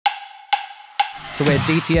So we're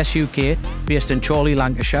DTS UK, based in Chorley,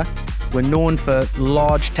 Lancashire. We're known for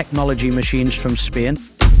large technology machines from Spain,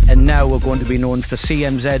 and now we're going to be known for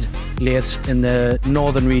CMZ Lathes in the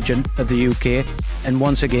northern region of the UK. And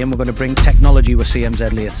once again, we're going to bring technology with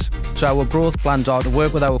CMZ Lathes. So our growth plans are to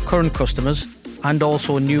work with our current customers and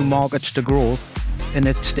also new markets to grow. And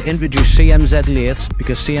it's to introduce CMZ Lathes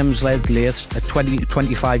because CMZ Lathes are 20 to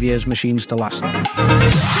 25 years machines to last.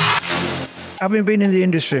 Having been in the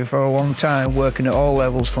industry for a long time, working at all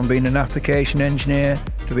levels, from being an application engineer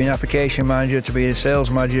to being an application manager to being a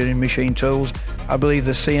sales manager in machine tools, I believe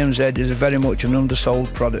the CMZ is very much an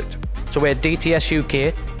undersold product. So we're DTS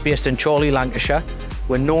UK, based in Chorley, Lancashire.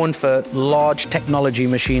 We're known for large technology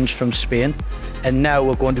machines from Spain, and now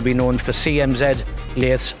we're going to be known for CMZ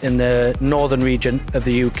Lathes in the northern region of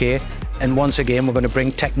the UK. And once again, we're going to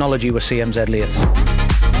bring technology with CMZ Lathes.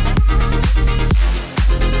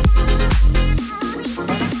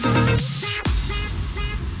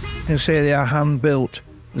 You say they are hand-built.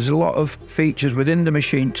 There's a lot of features within the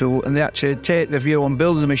machine tool, and they actually take the view on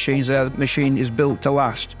building the machines that the machine is built to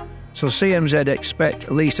last. So CMZ expect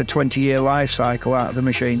at least a 20-year life cycle out of the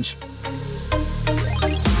machines.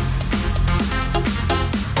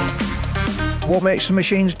 What makes the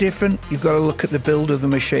machines different? You've got to look at the build of the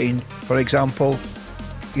machine. For example,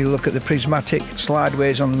 you look at the prismatic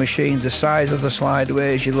slideways on the machines, the size of the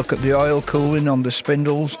slideways, you look at the oil cooling on the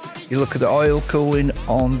spindles, you look at the oil cooling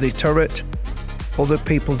on the turret. Other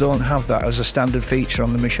people don't have that as a standard feature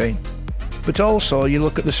on the machine. But also you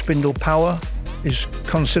look at the spindle power is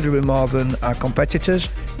considerably more than our competitors.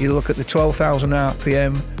 You look at the 12,000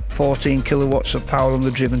 RPM, 14 kilowatts of power on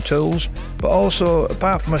the driven tools, but also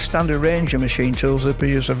apart from a standard range of machine tools, they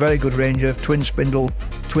produce a very good range of twin spindle,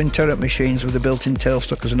 twin turret machines with a built-in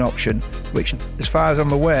tailstock as an option, which as far as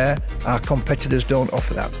I'm aware, our competitors don't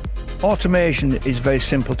offer that. Automation is very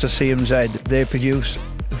simple to CMZ. They produce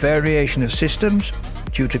a variation of systems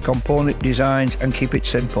due to component designs and keep it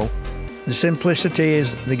simple. The simplicity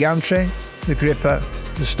is the gantry, the gripper,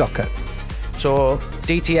 the stocker. So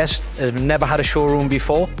DTS has never had a showroom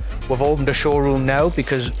before. We've opened a showroom now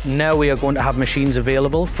because now we are going to have machines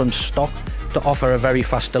available from stock to offer a very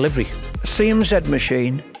fast delivery. A CMZ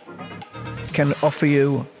machine can offer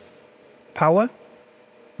you power,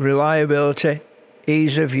 reliability,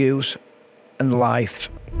 ease of use and life.